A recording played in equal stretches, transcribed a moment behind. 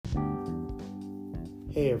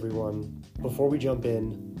Hey everyone, before we jump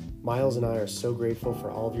in, Myles and I are so grateful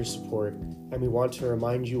for all of your support, and we want to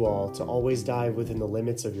remind you all to always dive within the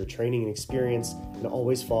limits of your training and experience and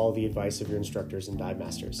always follow the advice of your instructors and dive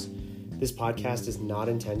masters. This podcast is not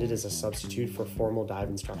intended as a substitute for formal dive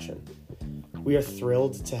instruction. We are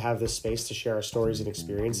thrilled to have this space to share our stories and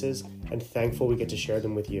experiences, and thankful we get to share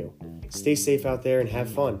them with you. Stay safe out there and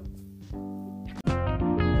have fun.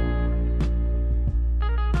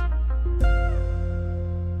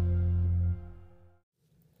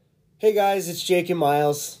 Hey guys, it's Jake and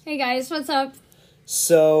Myles. Hey guys, what's up?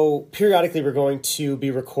 So periodically we're going to be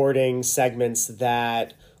recording segments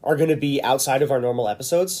that are going to be outside of our normal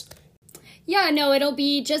episodes. Yeah, no, it'll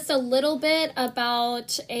be just a little bit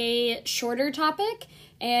about a shorter topic,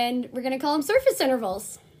 and we're going to call them surface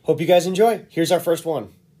intervals. Hope you guys enjoy. Here's our first one.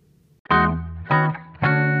 All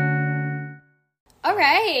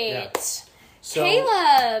right. Yeah. So,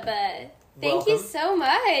 Caleb, thank you welcome. so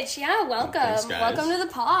much. Yeah, welcome. Thanks, guys. Welcome to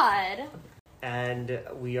the pod. And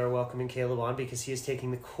we are welcoming Caleb on because he is taking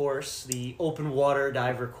the course, the Open Water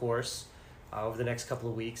Diver course, over the next couple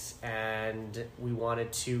of weeks. And we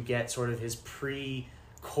wanted to get sort of his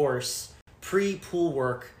pre-course, pre-pool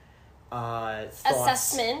work thoughts.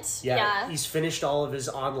 Assessment. Yeah. He's finished all of his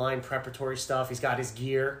online preparatory stuff. He's got his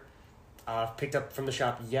gear picked up from the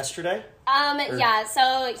shop yesterday. Yeah,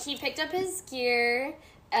 so he picked up his gear,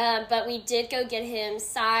 but we did go get him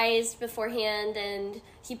sized beforehand, and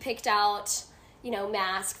he picked out,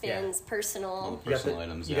 mask, fins, personal. Personal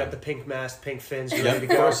items. You got the pink mask, pink fins. You're Yeah, ready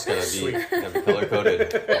of to go. course, gotta be color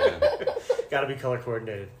coded. Yeah. Got to be color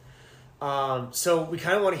coordinated. So we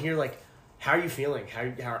kind of want to hear, how are you feeling? How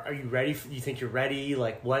are you ready? You think you're ready?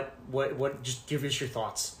 What? Just give us your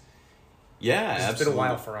thoughts. Yeah, It's been a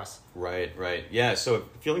while for us. Right. Yeah, so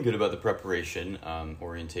feeling good about the preparation,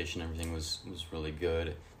 orientation, everything was really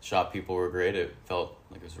good. Shop people were great. It felt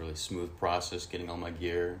like it was a really smooth process getting all my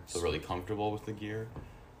gear. Feel really comfortable with the gear.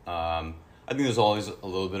 I think there's always a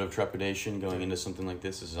little bit of trepidation going into something like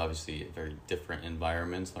this. This is obviously a very different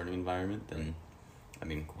learning environment than,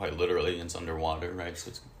 quite literally, it's underwater, right? So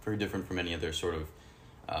it's very different from any other sort of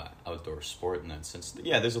outdoor sport in that sense.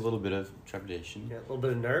 Yeah, there's a little bit of trepidation. Yeah, a little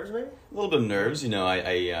bit of nerves, maybe? A little bit of nerves.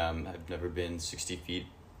 I've never been 60 feet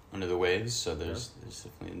under the waves, so there's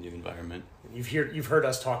definitely a new environment. You've heard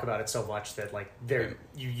us talk about it so much that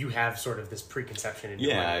you have sort of this preconception in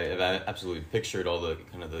your mind. Yeah, I've absolutely pictured all the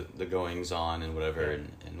kind of the goings on and whatever and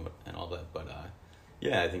all that. But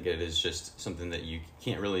I think it is just something that you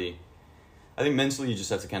can't really. I think mentally you just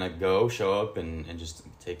have to kind of show up and just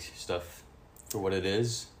take stuff for what it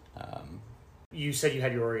is. You said you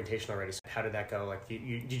had your orientation already. So how did that go?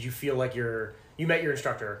 Did you feel like you met your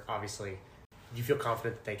instructor, obviously? Do you feel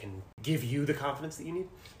confident that they can give you the confidence that you need?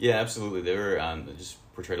 Yeah, absolutely. They were they just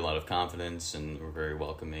portrayed a lot of confidence and were very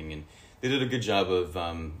welcoming, and they did a good job of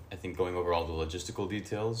I think going over all the logistical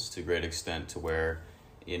details to a great extent, to where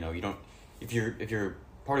you don't if you're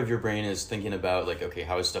part of your brain is thinking about okay,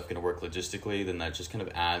 how is stuff going to work logistically, then that just kind of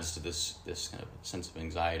adds to this kind of sense of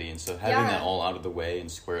anxiety. And so having that all out of the way and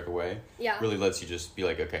squared away really lets you just be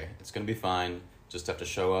okay, it's going to be fine. Just have to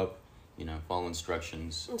show up, follow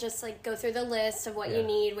instructions. And just go through the list of what you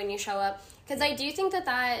need when you show up. Because I do think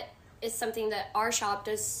that is something that our shop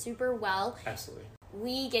does super well. Absolutely.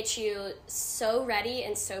 We get you so ready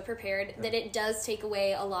and so prepared that it does take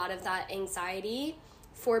away a lot of that anxiety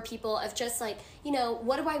for people of just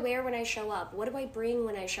what do I wear when I show up? What do I bring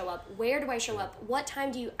when I show up? Where do I show up? What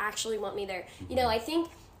time do you actually want me there? I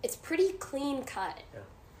think it's pretty clean cut.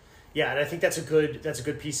 Yeah, and I think that's a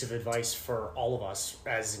good piece of advice for all of us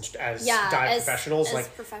as dive professionals. As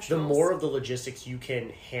professionals. The more of the logistics you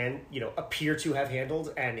can appear to have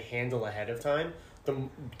handled and handle ahead of time,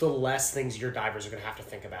 the less things your divers are going to have to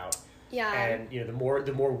think about. Yeah. And the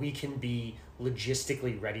more we can be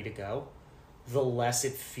logistically ready to go, the less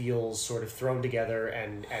it feels sort of thrown together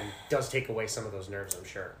and does take away some of those nerves, I'm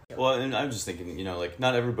sure. Well, and I'm just thinking,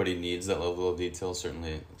 not everybody needs that level of detail.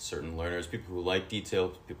 Certainly certain learners, people who like detail,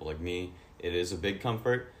 people like me, it is a big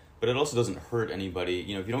comfort, but it also doesn't hurt anybody.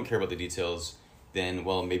 If you don't care about the details, then,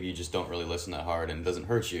 well, maybe you just don't really listen that hard and it doesn't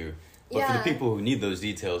hurt you. But for the people who need those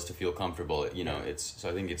details to feel comfortable, so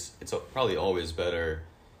I think it's probably always better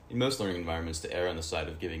in most learning environments to err on the side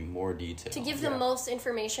of giving more detail. To give the most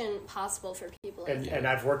information possible for people. And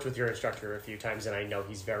I've worked with your instructor a few times, and I know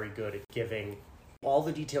he's very good at giving all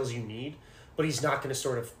the details you need, but he's not going to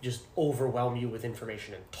sort of just overwhelm you with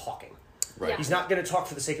information and talking. Right. Yeah. He's not going to talk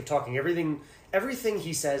for the sake of talking. Everything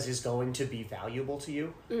he says is going to be valuable to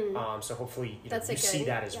you. So hopefully you see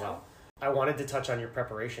that as well. I wanted to touch on your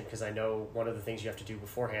preparation because I know one of the things you have to do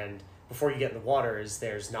beforehand before you get in the water is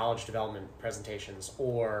there's knowledge development presentations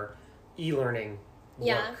or e-learning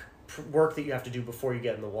work that you have to do before you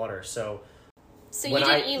get in the water. So you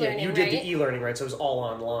did e-learning, you did the e-learning, right? So it was all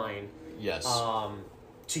online. Yes.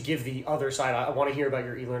 To give the other side, I want to hear about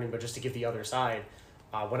your e-learning, but just to give the other side,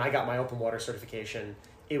 when I got my open water certification,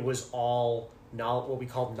 it was all what we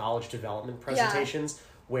called knowledge development presentations,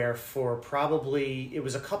 where for probably, it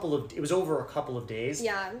was over a couple of days,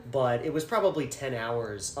 but it was probably 10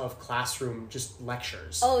 hours of classroom, just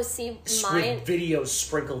lectures. Oh, see, with videos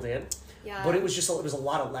sprinkled in. Yeah. But it was a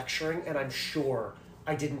lot of lecturing, and I'm sure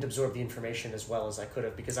I didn't absorb the information as well as I could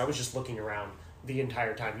have, because I was just looking around the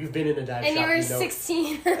entire time. You've been in a dive shop. And you were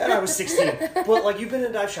 16. And I was 16. But like, you've been in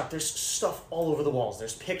a dive shop, there's stuff all over the walls.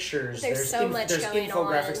 There's pictures. There's so much there's going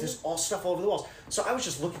infographics. on. There's all stuff all over the walls. So I was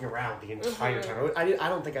just looking around the entire time. I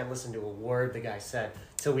don't think I listened to a word the guy said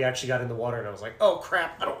till we actually got in the water, and I was like, oh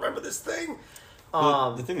crap, I don't remember this thing.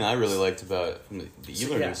 The thing that I really liked about from the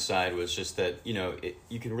e-learning side was just that,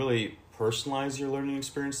 you can really personalize your learning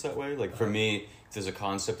experience that way. Like for me, if there's a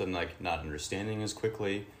concept I'm like not understanding as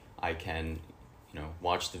quickly, I can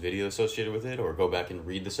watch the video associated with it, or go back and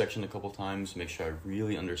read the section a couple times, make sure I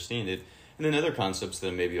really understand it. And then other concepts that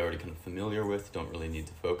I'm maybe already kind of familiar with, don't really need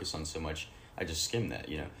to focus on so much, I just skim that,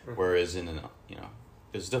 Whereas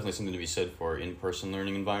there's definitely something to be said for in-person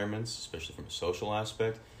learning environments, especially from a social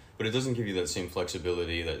aspect, but it doesn't give you that same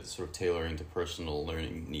flexibility, that sort of tailoring to personal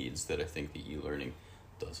learning needs that I think the e-learning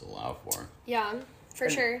does allow for. Yeah, for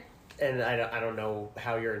sure. And I don't know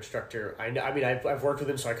how your instructor, I mean, I've worked with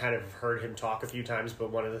him, so I kind of heard him talk a few times, but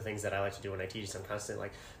one of the things that I like to do when I teach is I'm constantly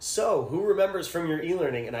like, so who remembers from your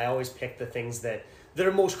e-learning? And I always pick the things that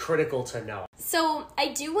are most critical to know. So I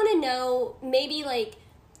do want to know maybe like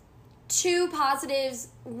 2 positives,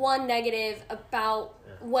 1 negative about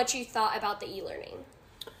what you thought about the e-learning.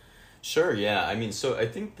 Sure, yeah. I mean, so I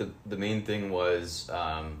think the main thing was,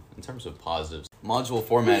 in terms of positives, module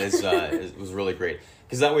format was really great.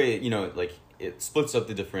 Because that way, like, it splits up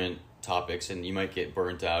the different topics, and you might get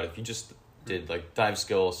burnt out if you just did, like, dive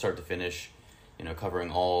skill start to finish,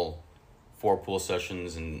 covering all 4 pool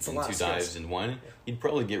sessions and 2 dives in one. Yeah. You'd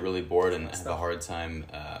probably get really bored and have a hard time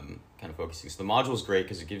kind of focusing. So the module is great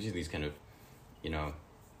because it gives you these kind of,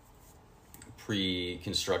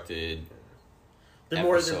 pre-constructed They're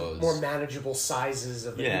more manageable sizes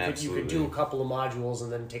of it. Yeah, you could do a couple of modules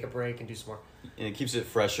and then take a break and do some more. And it keeps it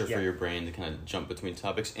fresher for your brain to kind of jump between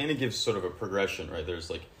topics, and it gives sort of a progression, right? There's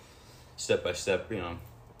like step-by-step,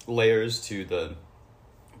 layers to the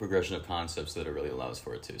progression of concepts that it really allows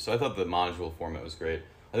for it too. So I thought the module format was great.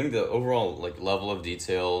 I think the overall level of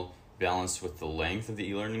detail balanced with the length of the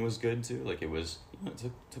e-learning was good too. Like it was,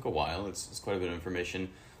 it took a while. It's quite a bit of information,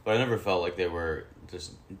 but I never felt like they were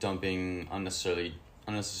just dumping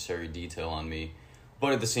unnecessary detail on me.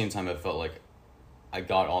 But at the same time, I felt like I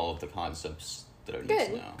got all of the concepts that I need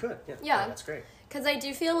to know. Good. Yeah. That's great. Because I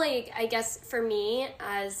do feel like, I guess for me,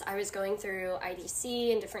 as I was going through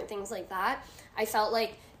IDC and different things like that, I felt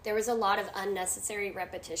like there was a lot of unnecessary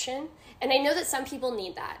repetition. And I know that some people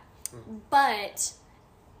need that. But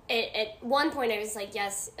at one point I was like,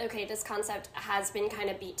 yes, okay, this concept has been kind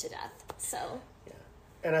of beat to death. So...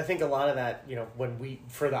 And I think a lot of that,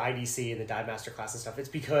 for the IDC and the dive master class and stuff, it's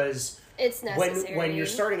because it's necessary. When you're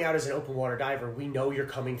starting out as an open water diver, we know you're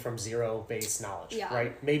coming from zero base knowledge,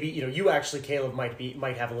 right? Maybe, you actually, Caleb,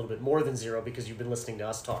 might have a little bit more than zero because you've been listening to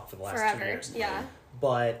us talk for the last 2 years. Yeah.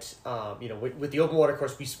 But, with the open water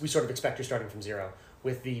course, we sort of expect you're starting from zero.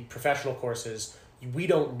 With the professional courses, we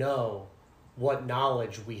don't know what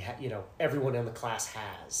knowledge everyone in the class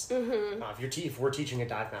has. Mm-hmm. If we're teaching a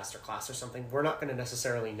dive master class or something, we're not going to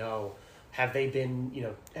necessarily know, have they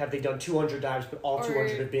done 200 dives, but all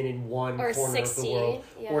 200 have been in one corner 60, of the world,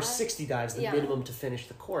 or 60 dives, the minimum to finish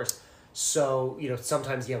the course. So,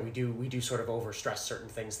 sometimes, we do sort of overstress certain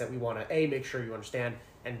things that we want to, A, make sure you understand,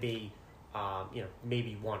 and B,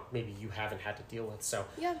 maybe you haven't had to deal with. So,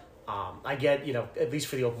 I get, at least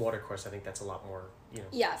for the open water course, I think that's a lot more,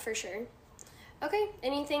 Yeah, for sure. Okay,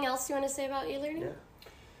 anything else you want to say about e-learning?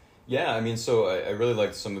 Yeah, I mean, so I really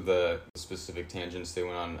liked some of the specific tangents they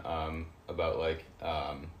went on about, like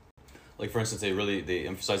for instance, they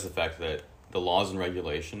emphasized the fact that the laws and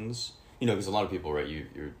regulations, because a lot of people, right,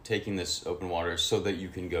 you're taking this open water so that you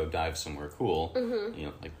can go dive somewhere cool,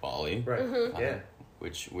 like Bali, right? Mm-hmm.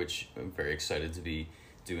 Which I'm very excited to be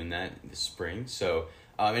doing that this spring. So,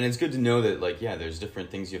 and it's good to know that, there's different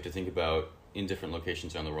things you have to think about in different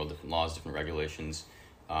locations around the world, different laws, different regulations,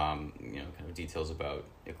 kind of details about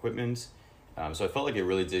equipment. So I felt like it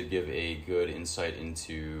really did give a good insight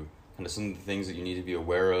into kind of some of the things that you need to be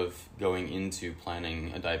aware of going into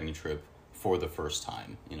planning a diving trip for the first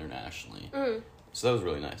time internationally. So that was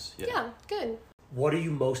really nice. Yeah, good. What are you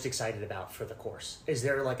most excited about for the course? Is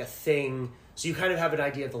there like a thing, so you kind of have an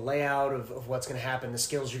idea of the layout of what's going to happen, the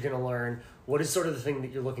skills you're going to learn. What is sort of the thing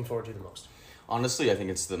that you're looking forward to the most? Honestly, I think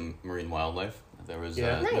it's the marine wildlife. There was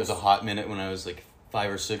Yeah. there was a hot minute when I was like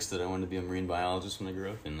 5 or 6 that I wanted to be a marine biologist when I grew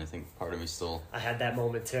up, and I think part of me still... I had that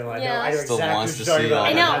moment too. I Yeah. know Still exactly wants what to you're talking see about. all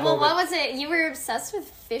I that. know. That Well, moment. what was it? You were obsessed with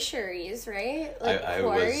fisheries, right? Like I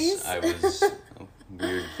quarries? was a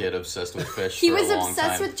weird kid obsessed with fish He for was a long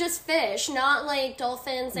obsessed time. with just fish, not like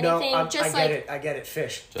dolphins, No, anything. Just I like get it. I get it.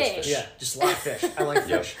 Fish. Just fish. Yeah, just a lot of fish. I like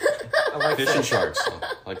Yep. fish. I like Fish and sharks.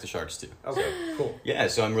 I like the sharks too. Okay, cool. Yeah,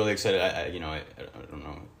 so I'm really excited. I don't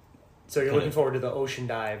know. So you're Kinda- looking forward to the ocean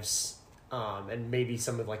dives, and maybe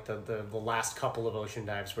some of like the last couple of ocean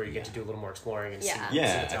dives where you get to do a little more exploring and Yeah. see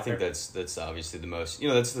Yeah, what's I out think there. that's obviously the most.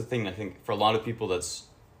 That's the thing. I think for a lot of people, that's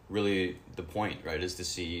really the point, right? Is to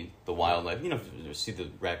see the wildlife. See the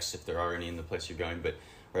wrecks if there are any in the place you're going. But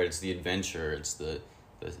right, it's the adventure. It's the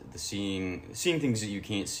seeing things that you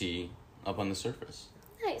can't see up on the surface.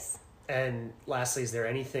 nice. And lastly, is there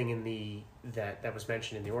anything in the that was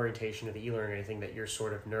mentioned in the orientation or the e-learning, anything that you're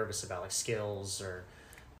sort of nervous about, like skills or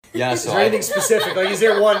Yeah, is so there anything specific? Like, is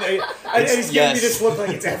there one? And he's giving yes. me this look like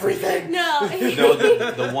it's everything. No.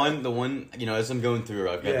 no, the one, as I'm going through,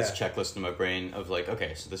 I've got this Yeah. checklist in my brain of like,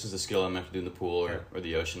 okay, so this is a skill I'm gonna have to do in the pool or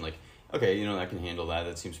the ocean. Like, okay, I can handle that.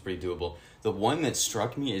 That seems pretty doable. The one that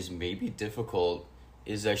struck me as maybe difficult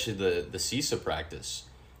is actually the CISA practice,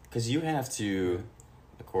 because you have to,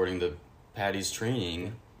 according to PADI's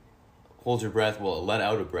training, hold your breath, let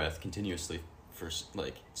out a breath continuously for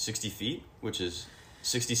like 60 feet, which is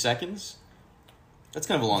 60 seconds. That's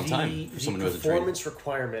kind of a long time for someone who hasn't trained. The performance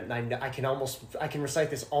requirement, and I can recite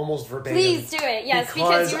this almost verbatim. Please do it. Yes,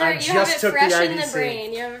 Because because you I have just it took the fresh in the IDC.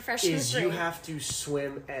 brain. You have it fresh in the Is brain. you have to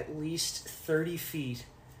swim at least 30 feet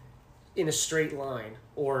in a straight line,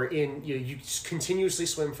 or you continuously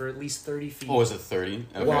swim for at least 30 feet. Oh, is it 30?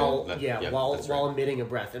 Okay. While that's while right. emitting a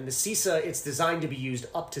breath. And the CISA, it's designed to be used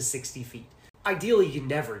up to 60 feet. Ideally, you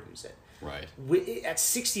never use it. Right. At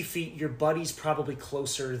 60 feet, your body's probably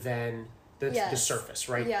closer than the Yes. surface,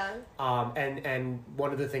 right? Yeah. And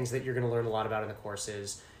one of the things that you're going to learn a lot about in the course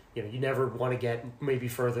is, you never want to get maybe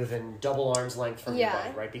further than double arm's length from your Yeah.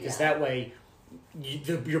 buddy, right? Because Yeah. that way,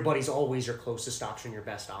 your buddy's always your closest option, your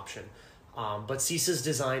best option. But CISA's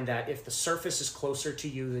designed that if the surface is closer to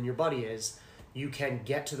you than your buddy is, you can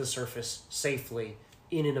get to the surface safely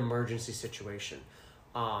in an emergency situation.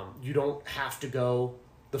 You don't have to go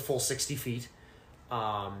the full 60 feet.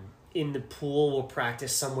 In the pool, we'll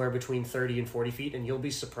practice somewhere between 30 and 40 feet, and you'll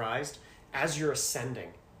be surprised as you're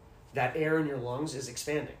ascending, that air in your lungs is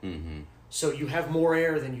expanding. Mm-hmm. So you have more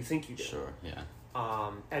air than you think you do. Sure, yeah.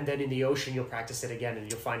 And then in the ocean, you'll practice it again, and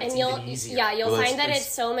you'll find it's And even easier. you'll Well, find that it's-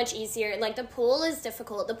 it's so much easier. Like the pool is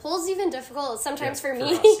difficult. The pool's even difficult sometimes for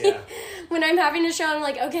me. us, yeah. When I'm having to show, I'm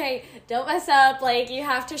like, okay, don't mess up. Like you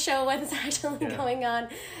have to show what's actually Yeah. going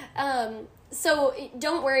on. So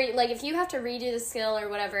don't worry. Like if you have to redo the skill or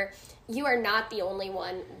whatever, you are not the only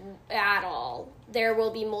one at all. There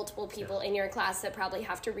will be multiple people in your class that probably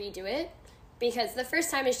have to redo it because the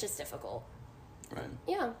first time is just difficult. Right.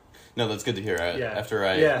 Yeah. No, that's good to hear. After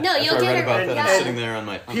I Yeah. No, after you'll I get read it about right. that, Yeah. I'm sitting there on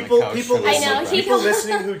my People couch. people trying to I know, sleep. he- people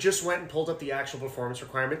listening who just went and pulled up the actual performance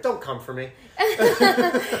requirement, don't come for me.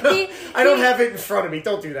 I don't have it in front of me.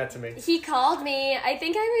 Don't do that to me. He called me. I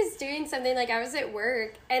think I was doing something, like I was at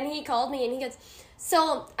work, and he called me and he goes,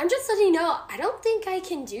 so I'm just letting you know, I don't think I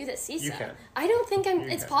can do the CISA. You can. I don't think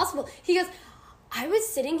it's can. possible. He goes, I was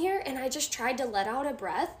sitting here and I just tried to let out a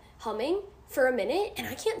breath, humming for a minute, and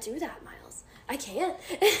I can't do that, Miles. I can't.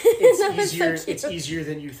 That was so cute. It's easier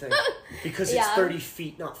than you think because it's Yeah. 30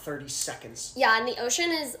 feet, not 30 seconds. Yeah, and the ocean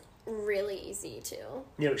is really easy too.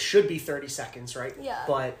 It should be 30 seconds, right? Yeah.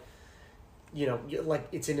 But like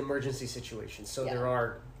it's an emergency situation, so Yeah. there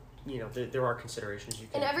are, there are considerations you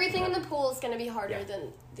can. And everything in the pool is going to be harder Yeah.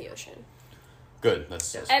 than the ocean. Good.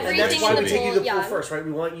 That's Yes. Everything and that's why in we the take you to the pool, pool yeah. first, right?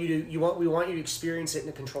 We want you to experience it in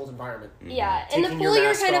a controlled environment. Yeah, in the Taking pool your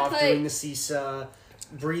you're mask kind of off, put... doing the CISA,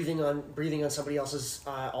 breathing on somebody else's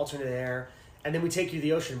alternate air, and then we take you to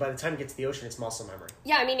the ocean. By the time you get to the ocean, it's muscle memory.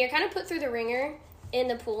 Yeah, I mean, you're kind of put through the ringer in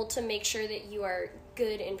the pool to make sure that you are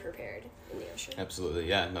good and prepared in the ocean. Absolutely.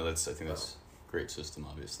 Yeah. No, I think that's a great system,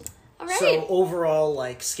 obviously. All right. So overall,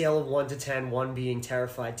 like scale of 1 to 10, 1 being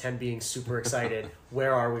terrified, 10 being super excited.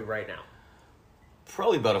 Where are we right now?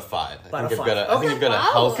 Probably about a 5. About I think a I've got 5. I think I've got a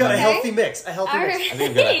Wow. healthy. Got a Okay. healthy mix. A healthy All mix. I think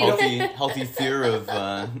I've got a right. healthy fear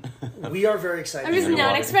of. We are very excited. I was You're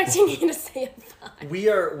not welcome. expecting you to say a 5. We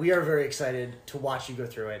are very excited to watch you go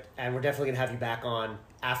through it, and we're definitely gonna have you back on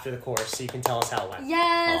after the course so you can tell us how it went.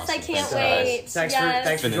 Yes, Awesome. I can't Thanks, guys. wait. Thanks yes.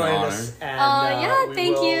 for It's been an joining honor. us. And yeah,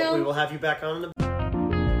 thank you. We will have you back on in the